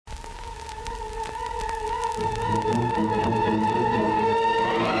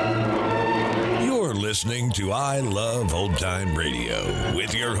listening to I Love Old Time Radio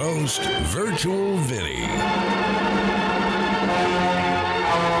with your host, Virtual Vinny.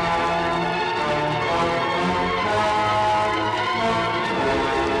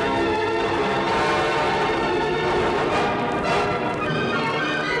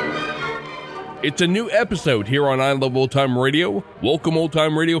 It's a new episode here on I Love Old Time Radio. Welcome, Old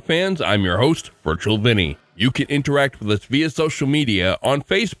Time Radio fans. I'm your host, Virtual Vinny. You can interact with us via social media on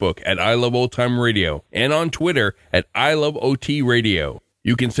Facebook at I Love Old Time Radio and on Twitter at I Love OT Radio.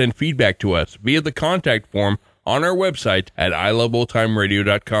 You can send feedback to us via the contact form on our website at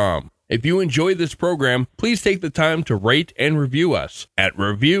iloveoldtimeradio.com. If you enjoy this program, please take the time to rate and review us at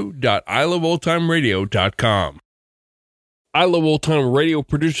review.iloveoldtimeradio.com. I Love Old Time Radio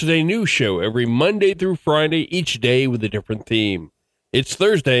produces a new show every Monday through Friday, each day with a different theme. It's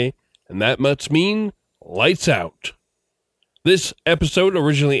Thursday, and that must mean Lights Out. This episode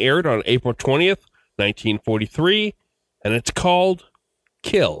originally aired on April 20th, 1943, and it's called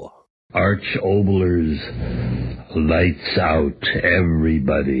Kill. Arch Oboler's Lights Out,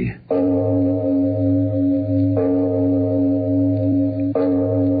 everybody.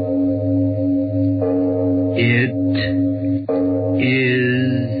 It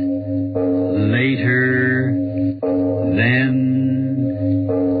is later than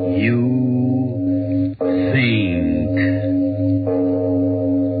you think.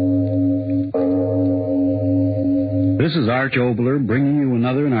 This is Arch Oboler bringing you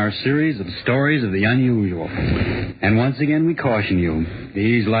another in our series of stories of the unusual. And once again we caution you,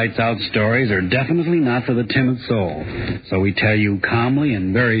 these lights out stories are definitely not for the timid soul. So we tell you calmly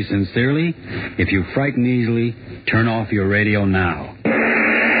and very sincerely, if you frighten easily, turn off your radio now.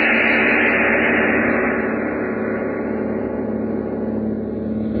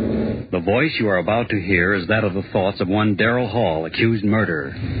 The voice you are about to hear is that of the thoughts of one Darrell Hall, accused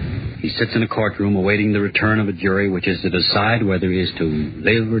murderer. He sits in a courtroom awaiting the return of a jury which is to decide whether he is to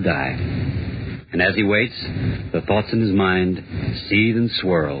live or die. And as he waits, the thoughts in his mind seethe and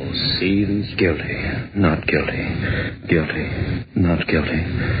swirl, seethe and guilty, not guilty, guilty, not guilty.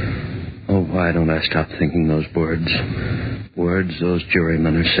 Oh, why don't I stop thinking those words? Words those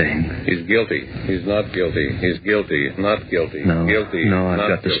jurymen are saying. He's guilty. He's not guilty. He's guilty. Not guilty. No, guilty. No, I've not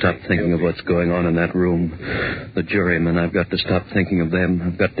got to guilty. stop thinking guilty. of what's going on in that room. The jurymen, I've got to stop thinking of them.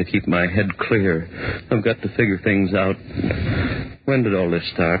 I've got to keep my head clear. I've got to figure things out. When did all this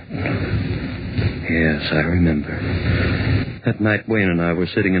start? Yes, I remember. That night Wayne and I were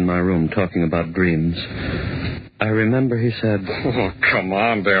sitting in my room talking about dreams. I remember he said... Oh, come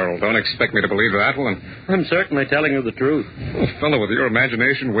on, Darrell. Don't expect me to believe that one. I'm certainly telling you the truth. A fellow with your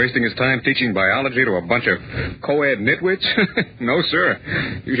imagination wasting his time teaching biology to a bunch of co-ed nitwits? No, sir.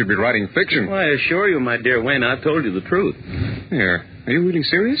 You should be writing fiction. Well, I assure you, my dear Wayne, I've told you the truth. Here. Are you really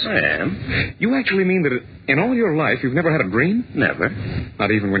serious? I am. You actually mean that in all your life you've never had a dream? Never. Not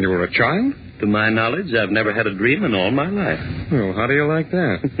even when you were a child? To my knowledge, I've never had a dream in all my life. Well, how do you like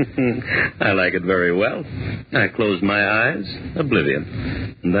that? I like it very well. I close my eyes,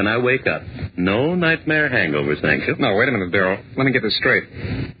 oblivion. And then I wake up. No nightmare hangovers, thank you. No, wait a minute, Darrell. Let me get this straight.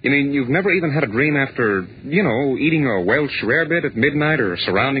 You mean you've never even had a dream after, eating a Welsh rarebit at midnight or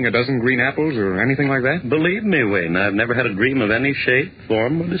surrounding a dozen green apples or anything like that? Believe me, Wayne, I've never had a dream of any shape,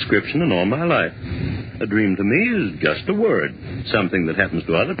 form, or description in all my life. A dream to me is just a word. Something that happens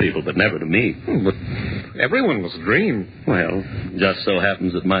to other people, but never to me. But everyone must dream. Well, just so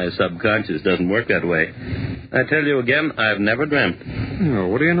happens that my subconscious doesn't work that way. I tell you again, I've never dreamt. Oh,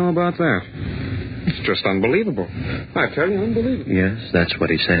 what do you know about that? It's just unbelievable. I tell you, unbelievable. Yes, that's what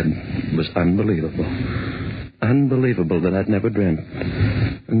he said. It was unbelievable. Unbelievable that I'd never dreamt.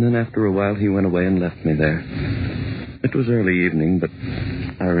 And then after a while, he went away and left me there. It was early evening, but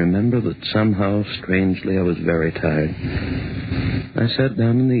I remember that somehow, strangely, I was very tired. I sat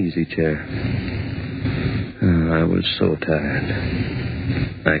down in the easy chair. I was so tired.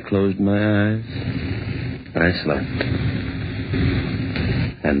 I closed my eyes. I slept.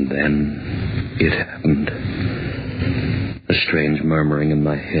 And then it happened. A strange murmuring in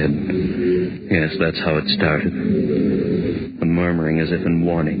my head. Yes, that's how it started. A murmuring as if in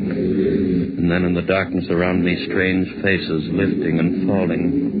warning. And then in the darkness around me, strange faces lifting and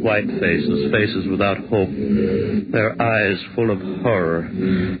falling. White faces, faces without hope. Their eyes full of horror.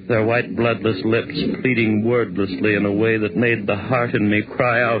 Their white bloodless lips pleading wordlessly in a way that made the heart in me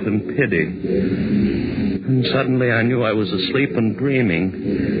cry out in pity. And suddenly I knew I was asleep and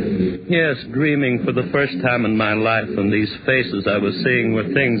dreaming. Yes, dreaming for the first time in my life, and these faces I was seeing were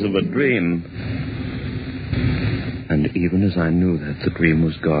things of a dream. And even as I knew that, the dream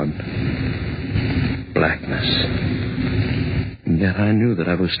was gone. Blackness. And yet I knew that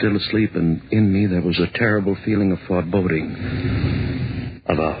I was still asleep, and in me there was a terrible feeling of foreboding,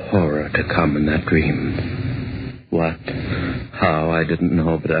 of a horror to come in that dream. What? How? I didn't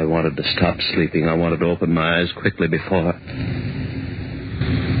know, but I wanted to stop sleeping. I wanted to open my eyes quickly before...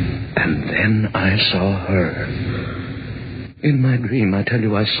 And then I saw her. In my dream, I tell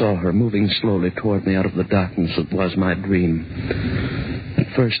you, I saw her moving slowly toward me out of the darkness that was my dream. At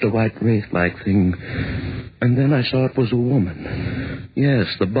first, a white wraith-like thing, and then I saw it was a woman.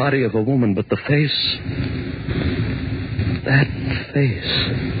 Yes, the body of a woman, but the face... That face...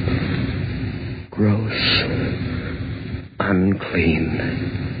 Gross. Unclean.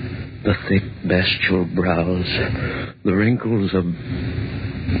 The thick, bestial brows. The wrinkles of...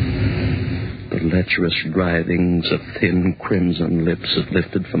 The lecherous writhings of thin crimson lips that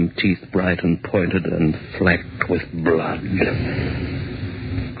lifted from teeth bright and pointed and flecked with blood.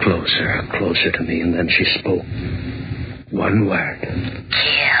 Closer, closer to me, and then she spoke. One word.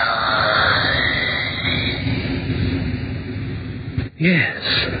 Kill. Yes,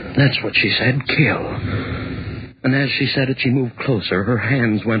 that's what she said, kill. And as she said it, she moved closer. Her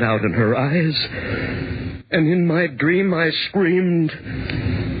hands went out and her eyes. And in my dream, I screamed...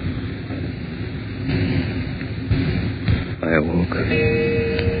 I awoke.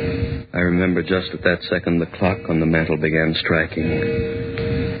 I remember just at that second the clock on the mantel began striking.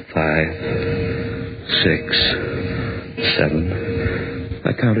 5, 6, 7.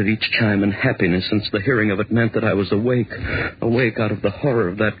 I counted each chime in happiness, since the hearing of it meant that I was awake out of the horror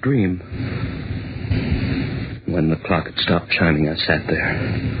of that dream. When the clock had stopped chiming, I sat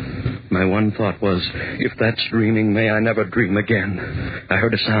there. My one thought was, if that's dreaming, may I never dream again. I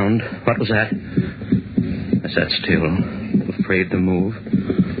heard a sound. What was that? I sat still, afraid to move.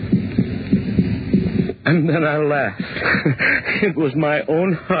 And then I laughed. It was my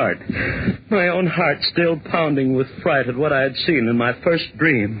own heart still pounding with fright at what I had seen in my first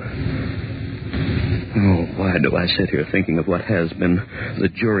dream. Oh, why do I sit here thinking of what has been? The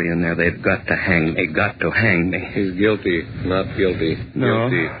jury in there, they've got to hang me, got to hang me. He's guilty, not guilty. No,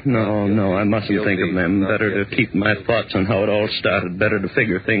 I mustn't guilty, think of them. Better guilty. to keep my thoughts on how it all started. Better to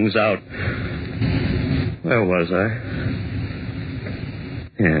figure things out. Where was I?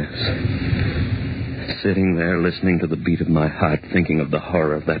 Yes. Sitting there listening to the beat of my heart, thinking of the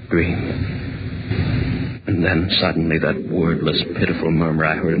horror of that dream. And then suddenly that wordless, pitiful murmur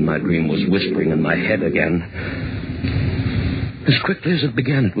I heard in my dream was whispering in my head again. As quickly as it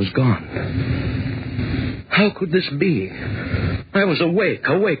began, it was gone. How could this be? I was awake.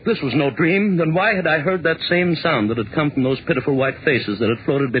 This was no dream. Then why had I heard that same sound that had come from those pitiful white faces that had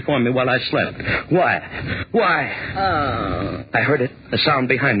floated before me while I slept? Why? I heard it. A sound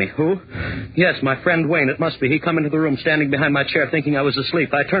behind me. Who? Yes, my friend Wayne. It must be. He come into the room standing behind my chair thinking I was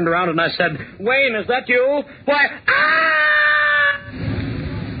asleep. I turned around and I said, Wayne, is that you? Why? Ah!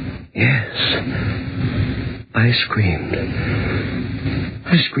 Yes. I screamed.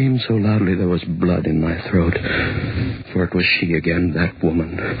 I screamed so loudly there was blood in my throat. For it was she again, that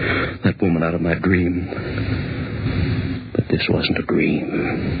woman out of my dream. But this wasn't a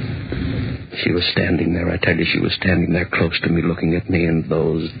dream. She was standing there, I tell you, she was standing there close to me, looking at me, and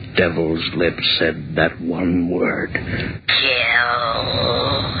those devil's lips said that one word. Kill.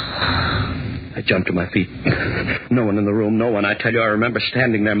 I jumped to my feet. No one in the room, no one. I tell you, I remember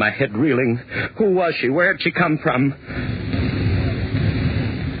standing there, my head reeling. Who was she? Where had she come from?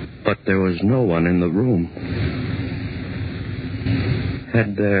 But there was no one in the room.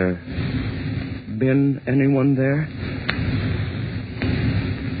 Had there been anyone there?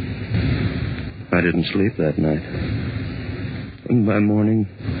 I didn't sleep that night. And by morning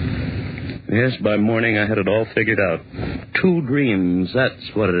I had it all figured out. 2 dreams,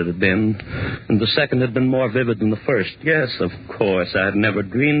 that's what it had been. And the second had been more vivid than the first. Yes, of course, I had never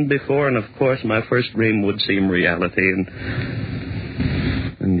dreamed before, and of course my first dream would seem reality.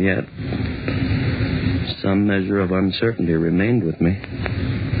 And yet, some measure of uncertainty remained with me.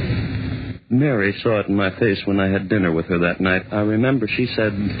 Mary saw it in my face when I had dinner with her that night. I remember she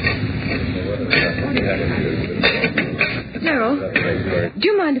said... Darrell, do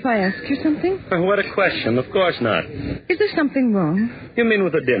you mind if I ask you something? What a question. Of course not. Is there something wrong? You mean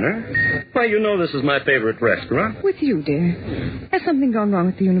with the dinner? Why, you know this is my favorite restaurant. With you, dear. Has something gone wrong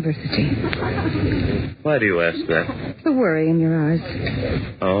at the university? Why do you ask that? The worry in your eyes.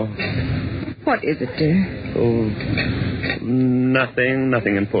 Oh? What is it, dear? Oh,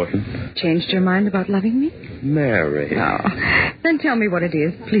 nothing important. Changed your mind about loving me? Mary. Oh, then tell me what it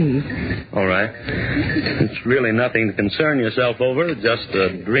is, please. All right. It's really nothing to concern yourself over, just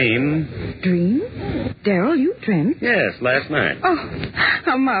a dream. Dream? Darrell, you dreamt? Yes. Yes, last night. Oh,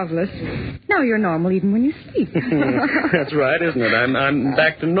 how marvelous. Now you're normal even when you sleep. That's right, isn't it? I'm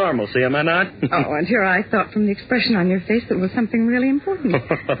back to normalcy, am I not? Oh, and here I thought from the expression on your face that it was something really important.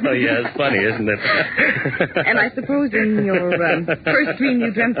 Oh, yeah, it's funny, isn't it? And I suppose in your first dream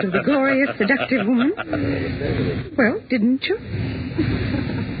you dreamt of the glorious, seductive woman? Well, didn't you?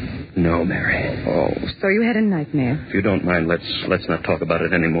 No, Mary. Oh, so you had a nightmare. If you don't mind, let's not talk about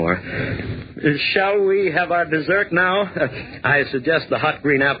it anymore. Shall we have our dessert now? I suggest the hot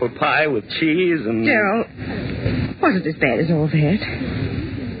green apple pie with cheese and... Gerald, was it as bad as all that?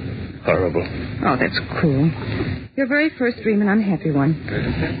 Horrible. Oh, that's cruel. Your very first dream, an unhappy one.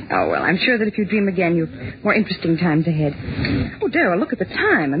 Oh, well, I'm sure that if you dream again, you've more interesting times ahead. Oh, Darryl, look at the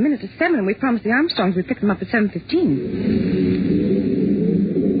time. 7:01, and we promised the Armstrongs we'd pick them up at 7:15.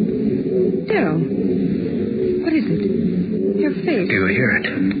 Darryl, what is it? Your face. Do you hear it?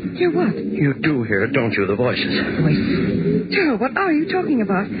 Hear what? You do hear it, don't you? The voices. Voices. Darryl, what are you talking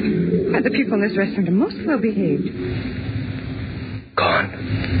about? Why, the people in this restaurant are most well behaved. Gone.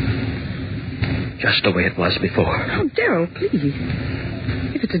 Just the way it was before. Oh, Darryl, please.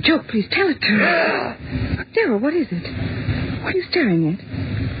 If it's a joke, please tell it to me. Darryl, what is it? What are you staring at?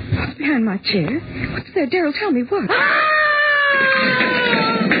 What's behind my chair? What's there? Darryl, tell me what?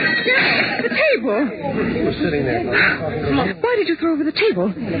 Darryl, the table. Who's sitting there? Why did you throw over the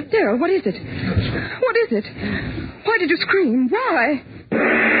table? Darryl, what is it? What is it? Why did you scream? Why?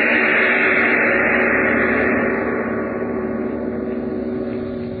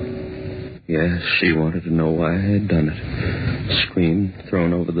 Yes, she wanted to know why I had done it. Screamed,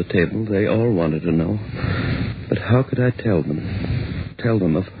 thrown over the table. They all wanted to know. But how could I tell them? Tell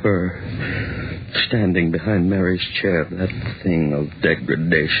them of her. Standing behind Mary's chair, that thing of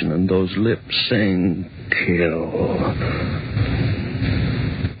degradation, and those lips saying, kill.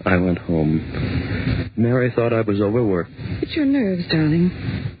 I went home. Mary thought I was overworked. It's your nerves, darling.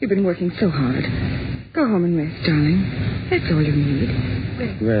 You've been working so hard. Go home and rest, darling. That's all you need.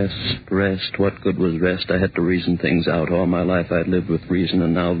 Rest. What good was rest? I had to reason things out. All my life I'd lived with reason,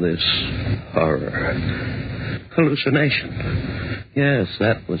 and now this horror. Hallucination. Yes,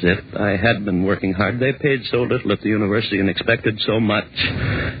 that was it. I had been working hard. They paid so little at the university and expected so much.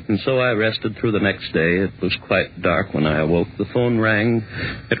 And so I rested through the next day. It was quite dark when I awoke. The phone rang.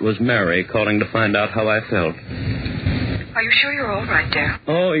 It was Mary calling to find out how I felt. Are you sure you're all right, Darryl?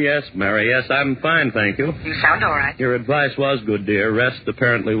 Oh, yes, Mary. Yes, I'm fine, thank you. You sound all right. Your advice was good, dear. Rest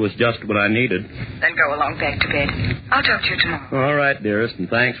apparently was just what I needed. Then go along back to bed. I'll talk to you tomorrow. All right, dearest, and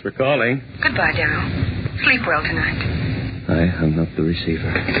thanks for calling. Goodbye, Darryl. Sleep well tonight. I hung up the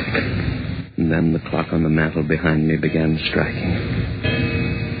receiver. And then the clock on the mantel behind me began striking.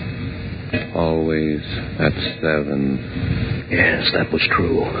 Always at 7. Yes, that was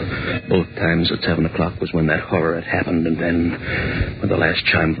true. Both times at 7 o'clock was when that horror had happened, and then, with the last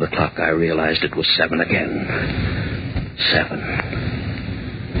chime of the clock, I realized it was 7 again. 7.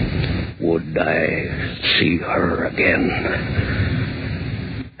 Would I see her again?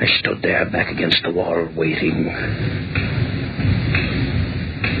 I stood there back against the wall, waiting.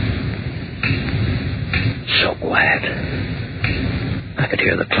 So quiet. I could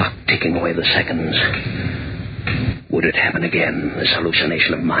hear the clock ticking away the seconds. Would it happen again, this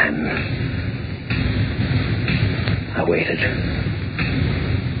hallucination of mine? I waited.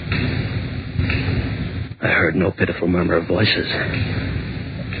 I heard no pitiful murmur of voices.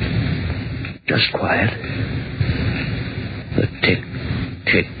 Just quiet. The tick,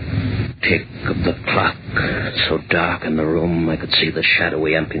 tick, tick of the clock. So dark in the room, I could see the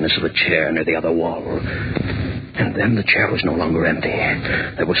shadowy emptiness of a chair near the other wall. And then the chair was no longer empty.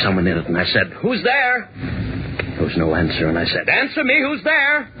 There was someone in it, and I said, "Who's there?" There was no answer, and I said, "Answer me, who's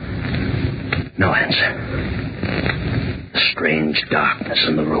there?" No answer. Strange darkness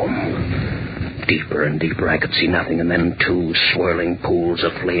in the room. Deeper and deeper, I could see nothing, and then 2 swirling pools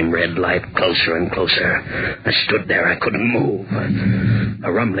of flame-red light, closer and closer. I stood there, I couldn't move.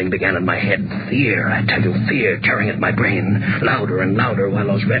 A rumbling began in my head. Fear, I tell you, fear tearing at my brain. Louder and louder, while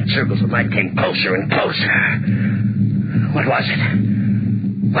those red circles of light came closer and closer. What was it?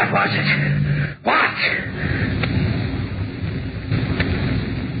 What was it? What?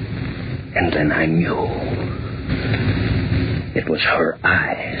 And then I knew. It was her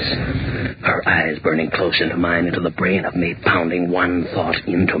eyes. Her eyes burning close into mine, into the brain of me, pounding one thought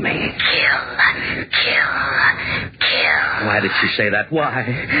into me. Kill. Why did she say that?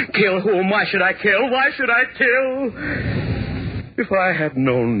 Why? Kill whom? Why should I kill? Why should I kill? If I had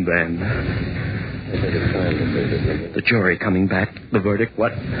known then. The jury coming back, the verdict,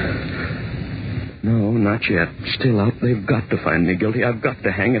 what? No, not yet. Still out. They've got to find me guilty. I've got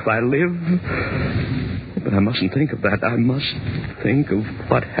to hang if I live. But I mustn't think of that. I must think of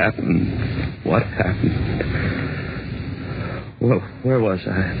what happened. What happened? Well, where was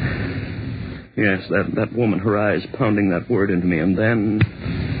I? Yes, that woman, her eyes pounding that word into me, and then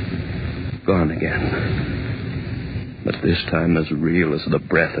gone again. But this time as real as the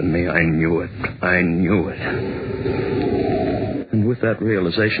breath in me. I knew it. I knew it. And with that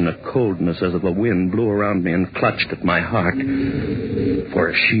realization, a coldness as of a wind blew around me and clutched at my heart. For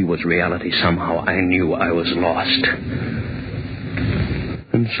if she was reality, somehow I knew I was lost.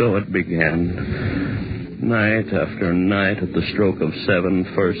 And so it began. Night after night at the stroke of 7,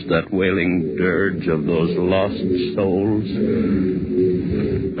 first that wailing dirge of those lost souls,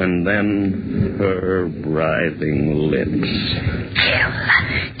 and then her writhing lips. Kill,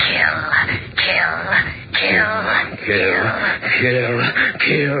 kill, kill, kill, kill, kill,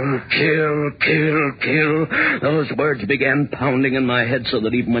 kill, kill, kill, kill. Those words began pounding in my head so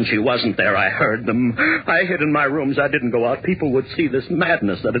that even when she wasn't there, I heard them. I hid in my rooms. I didn't go out. People would see this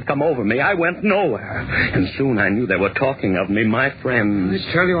madness that had come over me. I went nowhere. And soon I knew they were talking of me, my friends.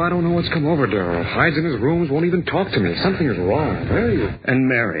 I tell you, I don't know what's come over Darrell. Hides in his rooms, won't even talk to me. Something is wrong. Hey. And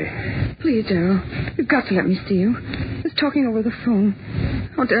Mary. Please, Darrell, you've got to let me see you. Just talking over the phone.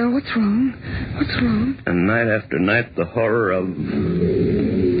 Oh, Darrell, what's wrong? What's wrong? And night after night, the horror of...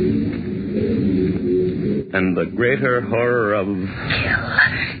 And the greater horror of... Kill,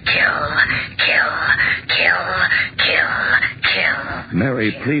 kill, kill, kill, kill, kill.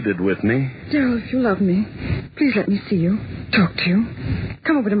 Mary pleaded with me. Darrell, if you love me, please let me see you. Talk to you.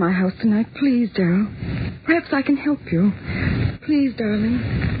 Come over to my house tonight, please, Darrell. Perhaps I can help you. Please, darling.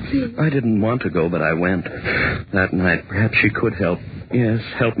 Please. I didn't want to go, but I went. That night, perhaps she could help. Yes,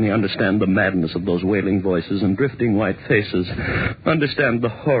 help me understand the madness of those wailing voices and drifting white faces. Understand the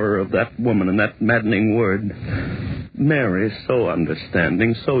horror of that woman and that maddening word. Mary, so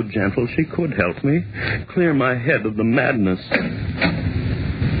understanding, so gentle, she could help me. Clear my head of the madness.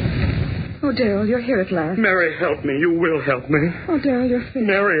 Oh, Darrell, you're here at last. Mary, help me. You will help me. Oh, Darrell, you're fit.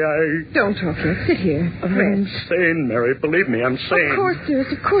 Mary, Don't talk yet. Sit here. I'm sane, Mary. Believe me, I'm sane. Of course,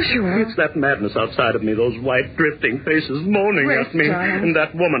 dearest. Of course you are. It's that madness outside of me, those white, drifting faces moaning at me. Darling. And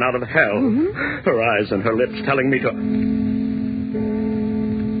that woman out of hell. Mm-hmm. Her eyes and her lips telling me to...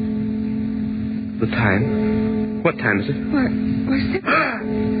 The time? What time is it? Why,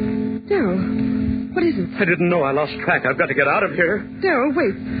 7. Darrell, what is it? I didn't know. I lost track. I've got to get out of here. Darrell,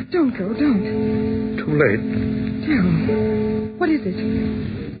 wait. Don't go. Don't. Too late. Darrell, what is it?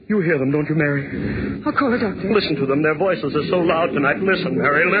 You hear them, don't you, Mary? I'll call a doctor. Listen to them. Their voices are so loud tonight. Listen,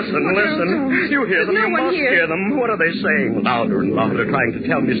 Mary. Listen, listen. Don't. You hear them. There's You no one must here. hear them. What are they saying? Louder and louder, trying to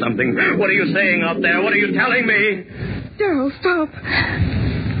tell me something. What are you saying out there? What are you telling me? Darrell, stop.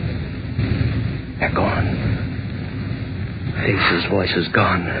 They're gone. Faces, voices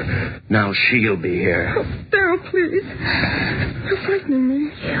gone. Now she'll be here. Oh, Darrell, please. You're frightening me.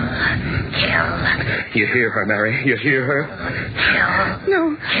 Kill. You hear her, Mary? You hear her?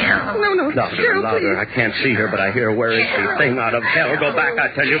 No. No. Louder Darrell, and louder. please. I can't see her, but I hear her. Where is she? Thing out of hell. Go back, I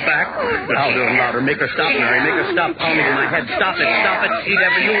tell you, back. Louder and louder. Make her stop, Mary. Make her stop pounding in my head. Stop it. Stop it. She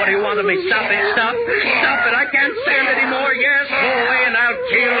never knew what he wanted me. Stop it. Stop. Stop it. I can't stand it anymore. Yes, go away and I'll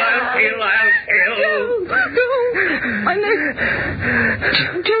kill. Go. My neck.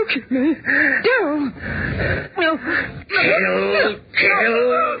 Don't kill me. Darrell. No.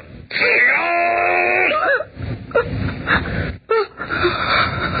 Kill.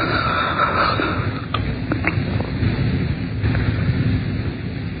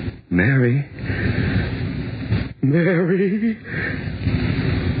 Mary.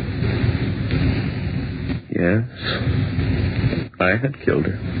 Yes, I had killed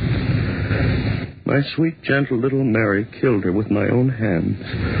her. My sweet, gentle little Mary killed her with my own hands.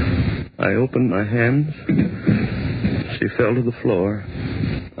 I opened my hands. She fell to the floor.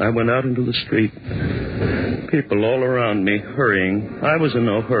 I went out into the street. People all around me hurrying. I was in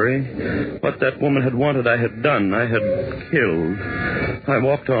no hurry. What that woman had wanted, I had done. I had killed. I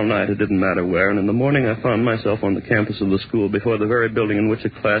walked all night. It didn't matter where. And in the morning, I found myself on the campus of the school before the very building in which a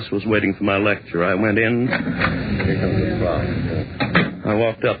class was waiting for my lecture. I went in. I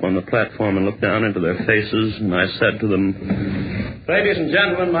walked up on the platform and looked down into their faces, and I said to them, "Ladies and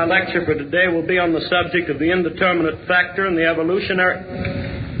gentlemen, my lecture for today will be on the subject of the indeterminate factor and the evolutionary..."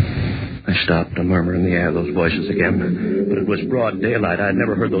 I stopped, a murmur in the air, those voices again. But it was broad daylight. I had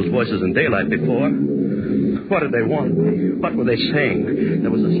never heard those voices in daylight before. What did they want? What were they saying?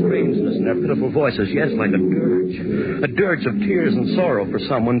 There was a strangeness in their pitiful voices, yes, like a dirge. A dirge of tears and sorrow for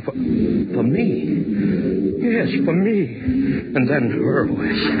someone, for me. Yes, for me. And then her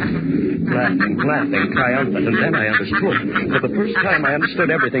voice. Laughing, triumphant. And then I understood. For the first time I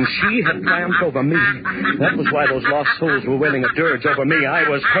understood everything. She had triumphed over me. That was why those lost souls were wailing a dirge over me. I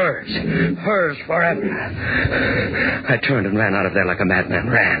was hers. Hers forever. I turned and ran out of there like a madman.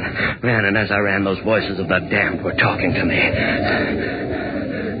 Ran, and as I ran, those voices of the damned were talking to me.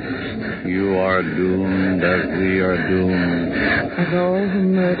 You are doomed as we are doomed. As all who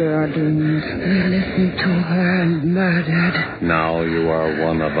murder are doomed. We listened to her and murdered. Now you are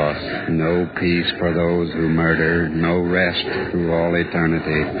one of us. No peace for those who murder. No rest through all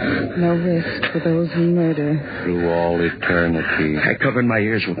eternity. No rest for those who murder. Through all eternity. I covered my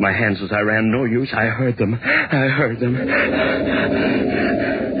ears with my hands as I ran. No use. I heard them.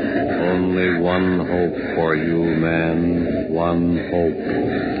 Only one hope for you, man. One hope.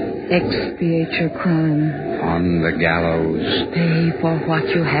 Expiate your crime. On the gallows. Pay for what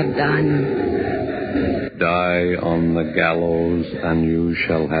you have done. Die on the gallows, and you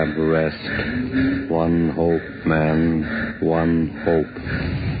shall have rest. One hope, man. One hope.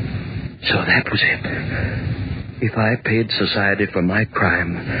 So that was it. If I paid society for my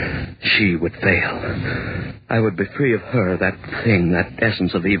crime, she would fail. I would be free of her, that thing, that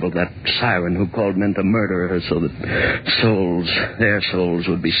essence of evil, that siren who called men to murder her so that their souls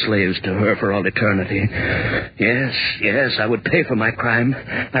would be slaves to her for all eternity. Yes, I would pay for my crime.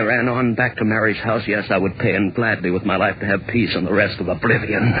 I ran on back to Mary's house. Yes, I would pay, and gladly with my life to have peace and the rest of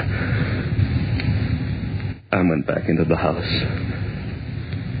oblivion. I went back into the house.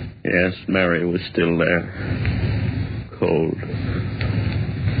 Yes, Mary was still there. Cold.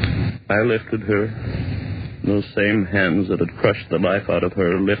 I lifted her. Those same hands that had crushed the life out of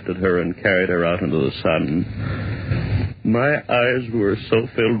her lifted her and carried her out into the sun. My eyes were so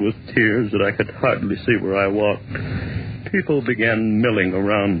filled with tears that I could hardly see where I walked. People began milling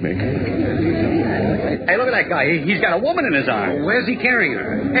around me. Hey, look at that guy. He's got a woman in his arms. Where's he carrying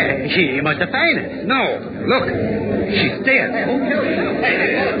her? Hey, she must have fainted. No, look. She's dead. Hey, who killed her?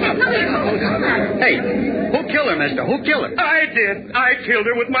 Hey, who killed her, mister? Who killed her? I did. I killed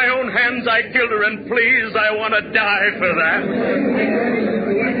her with my own hands. I killed her, and please, I want to die for that.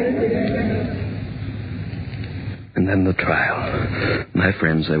 And then the trial. My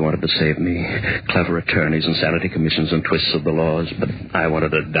friends, they wanted to save me. Clever attorneys, insanity commissions, and twists of the laws. But I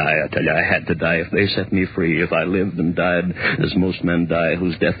wanted to die, I tell you. I had to die. If they set me free, if I lived and died as most men die,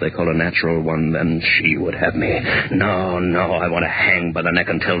 whose death they call a natural one, then she would have me. No, I want to hang by the neck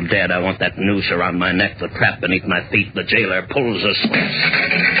until dead. I want that noose around my neck, the trap beneath my feet. The jailer pulls us.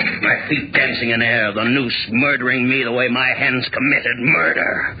 My feet dancing in air, the noose murdering me the way my hands committed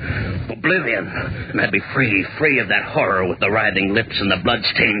murder. Oblivion. And I'd be free of that horror with the writhing lips and the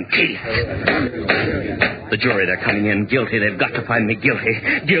blood-stained teeth. The jury, they're coming in guilty. They've got to find me guilty.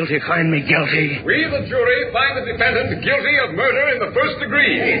 Guilty, find me guilty. We, the jury, find the defendant guilty of murder in the first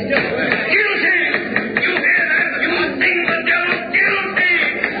degree. Guilty! You hear that? You sing the devil guilty!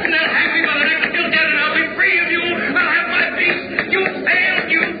 And they'll hang me by the neck until dead, and I'll be free of you. I'll have my peace. You failed,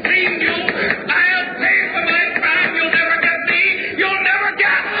 you dreamed, you. I'll pay for my crime. You'll never get me. You'll never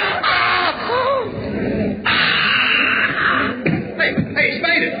get... Hey, he's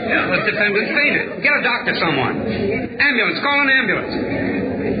fainted. Yeah, the defendant's fainted. Get a doctor, someone. Ambulance, call an ambulance.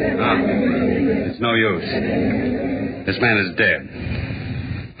 It's no use. This man is dead.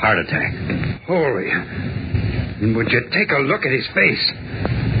 Heart attack. Holy. And would you take a look at his face?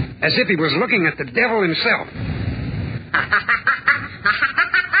 As if he was looking at the devil himself.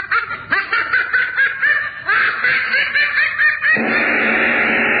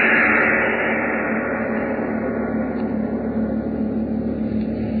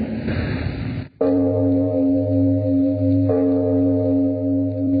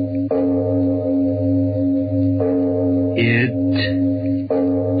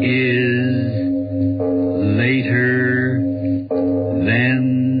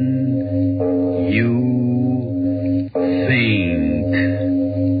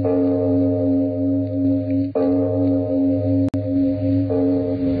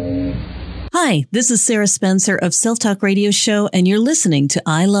 Hi, this is Sarah Spencer of Self Talk Radio Show, and you're listening to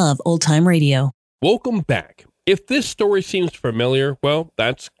I Love Old Time Radio. Welcome back. If this story seems familiar, well,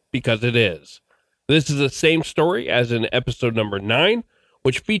 that's because it is. This is the same story as in episode number 9,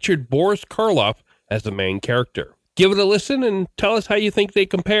 which featured Boris Karloff as the main character. Give it a listen and tell us how you think they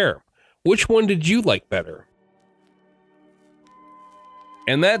compare. Which one did you like better?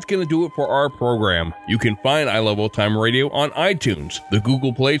 And that's going to do it for our program. You can find I Love Old Time Radio on iTunes, the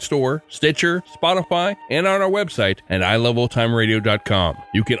Google Play Store, Stitcher, Spotify, and on our website at iloveoldtimeradio.com.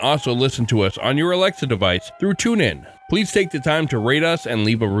 You can also listen to us on your Alexa device through TuneIn. Please take the time to rate us and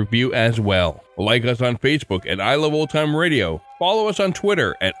leave a review as well. Like us on Facebook at I Love Old Time Radio. Follow us on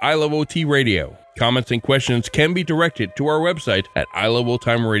Twitter at I Love OT Radio. Comments and questions can be directed to our website at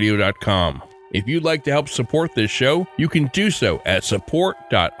iloveoldtimeradio.com. If you'd like to help support this show, you can do so at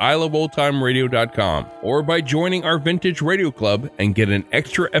support.iloveoldtimeradio.com or by joining our Vintage Radio Club and get an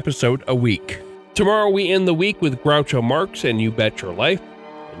extra episode a week. Tomorrow we end the week with Groucho Marx and You Bet Your Life.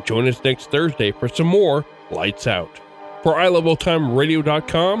 And join us next Thursday for some more Lights Out. For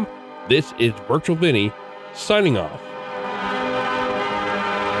iloveoldtimeradio.com, this is Virtual Vinny signing off.